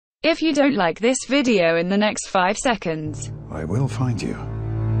If you don't like this video in the next 5 seconds, I will find you.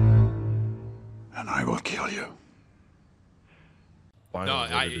 And I will kill you. No,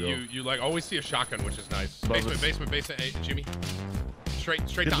 you like always see a shotgun, which is nice. Basement. Hey, Jimmy. Straight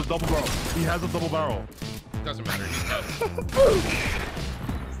down. A double barrel. He has a double barrel. Doesn't matter. He's dead.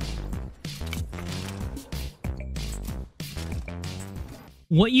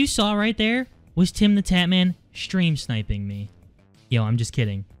 What you saw right there was TimTheTatman stream sniping me. Yo, I'm just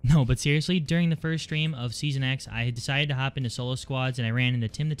kidding. No, but seriously, during the first stream of Season X, I had decided to hop into solo squads and I ran into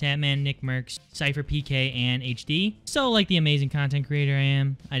TimTheTatman, nickmercs, sypherpk, and HD. So, like the amazing content creator I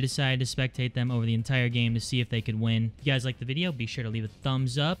am, I decided to spectate them over the entire game to see if they could win. If you guys like the video, be sure to leave a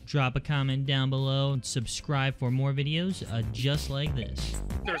thumbs up, drop a comment down below, and subscribe for more videos just like this.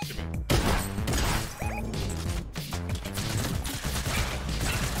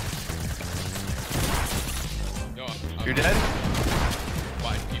 You're dead?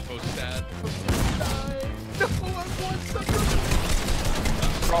 Why people sad? No,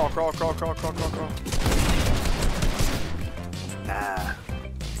 I want something. Crawl. Nah.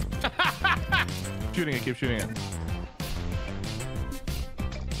 Shooting it, keep shooting it.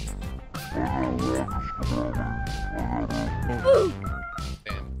 Damn.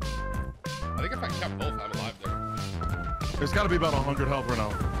 I think if I kept both, I'm alive there. There's got to be about 100 health right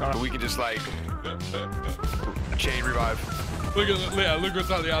now. We can just like chain revive. Look what's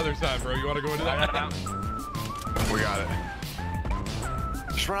on the other side, bro. You want to go into that? We got it.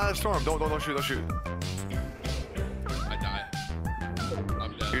 Just run out of the storm. Don't shoot. I die.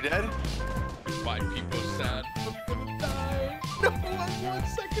 I'm dead. You're dead? Why people sad? I'm gonna die. No, I'm 1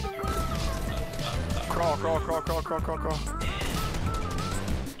 second away. Crawl.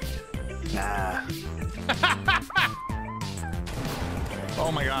 Nah.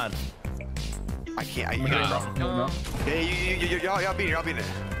 Oh my god. I can't. No. Yeah, y'all beat it.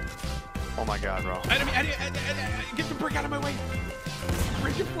 Oh my god, bro. Enemy, get the brick out of my way.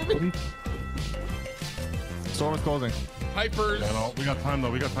 Break it for me. Storm is closing. Hypers. Yeah, no, we got time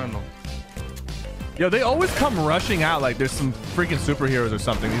though. Yo, they always come rushing out like there's some freaking superheroes or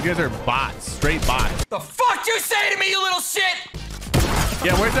something. These guys are bots, straight bots. The fuck you say to me, you little shit?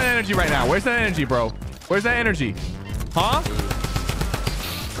 Yeah, where's that energy right now? Where's that energy, bro? Where's that energy? Huh?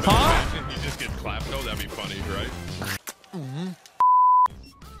 You just get clapped. Oh, that'd be funny, right?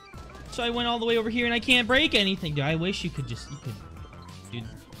 So I went all the way over here and I can't break anything, dude. I wish you could, dude.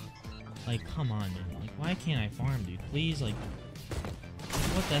 Like, come on, man. Like, why can't I farm, dude? Please, like,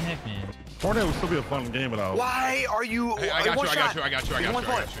 what the heck, man? Fortnite would still be a fun game without. Why are you? Hey, I got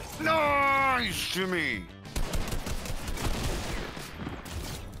you. Nice, Jimmy.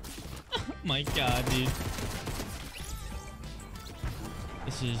 Oh my god, dude.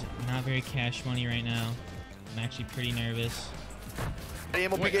 This is not very cash money right now. I'm actually pretty nervous. Wait,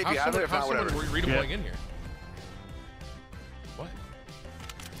 how's someone redeploying in here? What?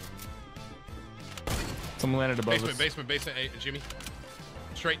 Someone landed above us. Basement. Hey, Jimmy.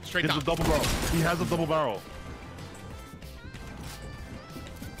 Straight He down. has a double barrel. He has a double barrel.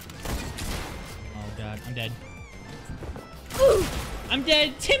 Oh god, I'm dead. I'm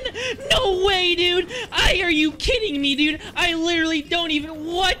dead. Tim, no way, dude. Are you kidding me, dude? I literally don't even,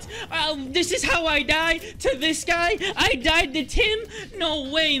 what? This is how I died to this guy? I died to Tim? No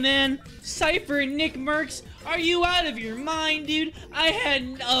way, man. Cypher and nickmercs, are you out of your mind, dude? I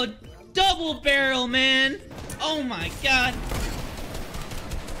had a double barrel, man. Oh my god.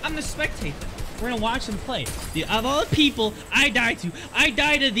 I'm the spectator. We're gonna watch them play. Dude, of all the people I died to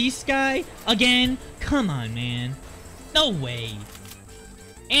this guy again? Come on, man. No way.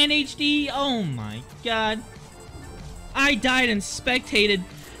 And HD, oh my god. I died and spectated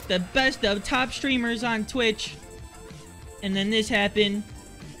the best of top streamers on Twitch. And then this happened.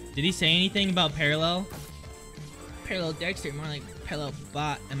 Did he say anything about parallel? Parallel.dxtr, more like parallel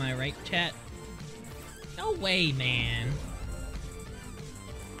bot, am I right, chat? No way, man.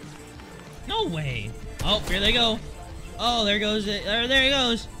 No way. Oh, here they go. Oh, there goes it. There he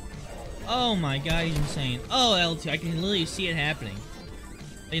goes. Oh my god, he's insane. Oh, L2, I can literally see it happening.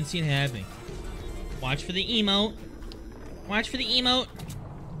 I can see it happening. Watch for the emote. Watch for the emote.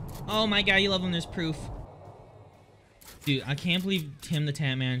 Oh my god, you love when there's proof. Dude, I can't believe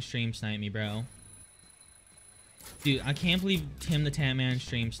TimTheTatman stream sniped me, bro. Dude, I can't believe TimTheTatman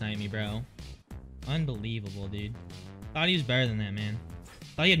stream sniped me, bro. Unbelievable, dude. Thought he was better than that, man.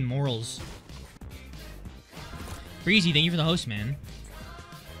 Thought he had morals. Breezy, thank you for the host, man.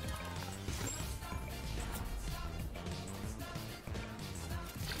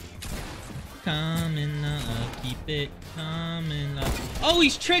 Coming up, keep it coming up. Oh,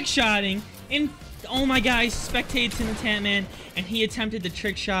 he's trick shotting. And Oh my God, I spectated TimTheTatman, and he attempted the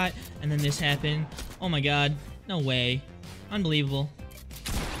trick shot, and then this happened. Oh my God, no way. Unbelievable.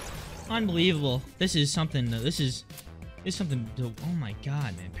 Unbelievable. This is something, this is something to, oh my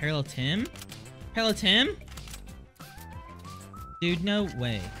God, man. Parallel Tim? Parallel Tim? Dude, no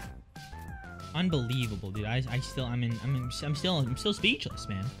way. Unbelievable, dude. I'm still speechless,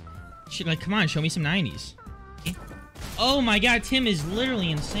 man. Shit, like, come on, show me some 90s. Oh my God, Tim is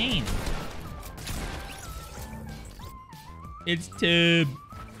literally insane. It's Tim.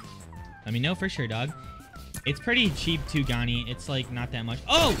 Let me know for sure, dog. It's pretty cheap too, Gani. It's like not that much.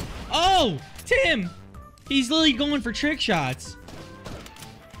 Oh! Oh! Tim! He's literally going for trick shots.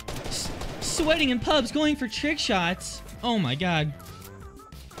 Sweating in pubs, going for trick shots. Oh my God.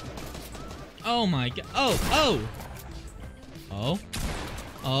 Oh my God. Oh! Oh! Oh!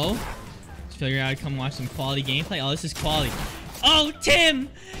 Oh! Let's figure out how to come watch some quality gameplay. Oh, this is quality. Oh, Tim!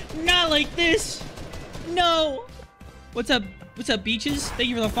 Not like this! No! What's up? What's up, Beaches? Thank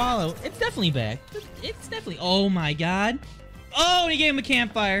you for the follow. It's definitely back. It's definitely... Oh, my God. Oh, and he gave him a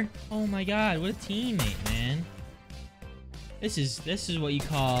campfire. Oh, my God. What a teammate, man. This is what you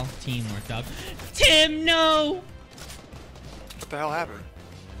call teamwork, dog. Tim, no! What the hell happened?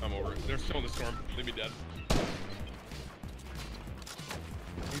 I'm over it. They're still in the storm. Leave me dead.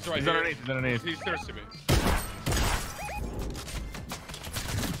 He's right here. Underneath. He's underneath. He's thirsty me.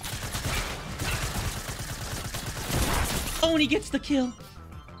 Oh, and he gets the kill.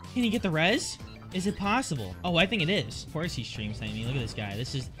 Can he get the res? Is it possible? Oh, I think it is. Of course he's stream sniping me. Look at this guy.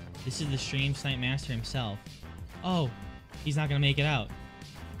 This is the stream snipe master himself. Oh, he's not gonna make it out.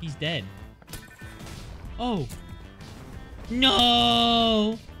 He's dead. Oh.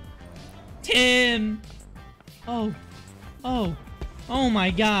 No! Tim! Oh. Oh. Oh my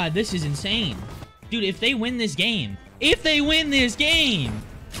God, this is insane. Dude, if they win this game. If they win this game!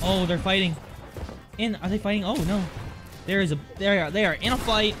 Oh, they're fighting. Are they fighting? Oh, no. They are in a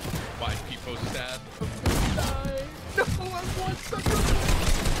fight. Why people sad? No, I want something.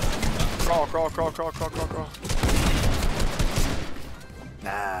 Crawl.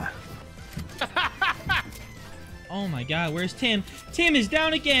 Nah. Oh my God, where's Tim? Tim is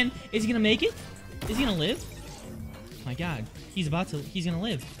down again. Is he gonna make it? Is he gonna live? Oh my God, he's gonna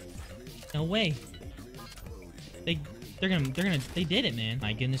live. No way. They did it, man.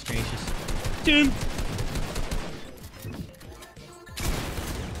 My goodness gracious. Tim!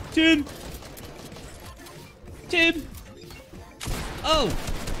 Tim! Tim! Oh!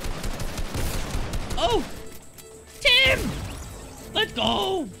 Oh! Tim! Let's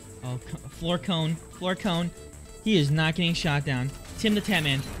go! Oh, floor cone. He is not getting shot down.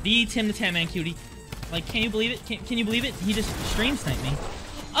 TimTheTatman. The TimTheTatman cutie. Like, can you believe it? Can you believe it? He just stream sniped me.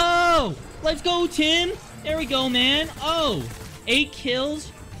 Oh! Let's go, Tim! There we go, man. Oh! 8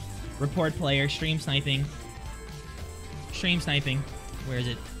 kills. Report player. Stream sniping. Where is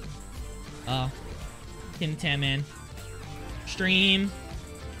it? TimTheTatman. Stream.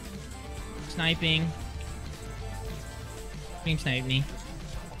 Sniping. Stream snipe me.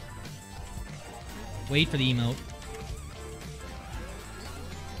 Wait for the emote.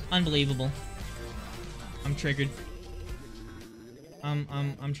 Unbelievable. I'm triggered.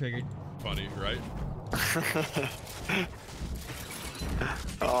 I'm triggered. Funny, right?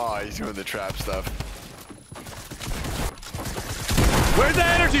 Oh, he's doing the trap stuff. Where's the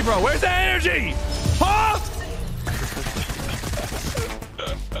energy, bro? Where's the energy? Huh?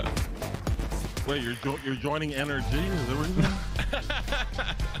 Wait, you're joining NRG? Is that what you're doing?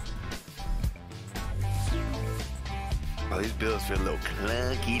 Oh, these bills feel a little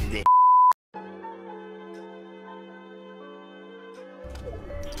clunky today.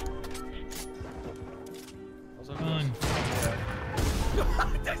 Fun.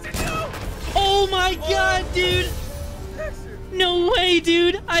 Oh my God, dude! No way,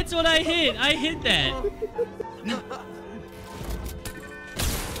 dude! That's what I hit. I hit that.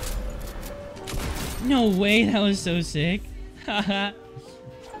 No way, that was so sick. Haha.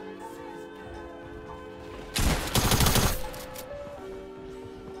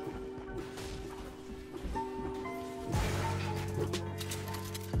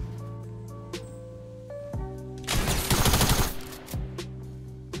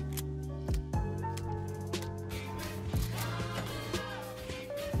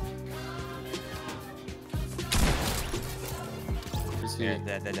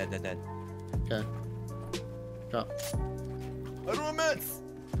 Dead. Okay. Drop. I don't miss.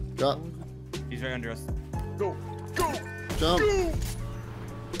 Drop. He's right under us. Go. Jump. Go.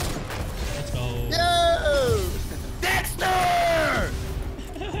 Let's go. Yo! Dexter!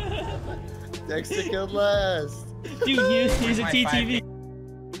 Dexter killed last. Dude, he's a High five. TTV.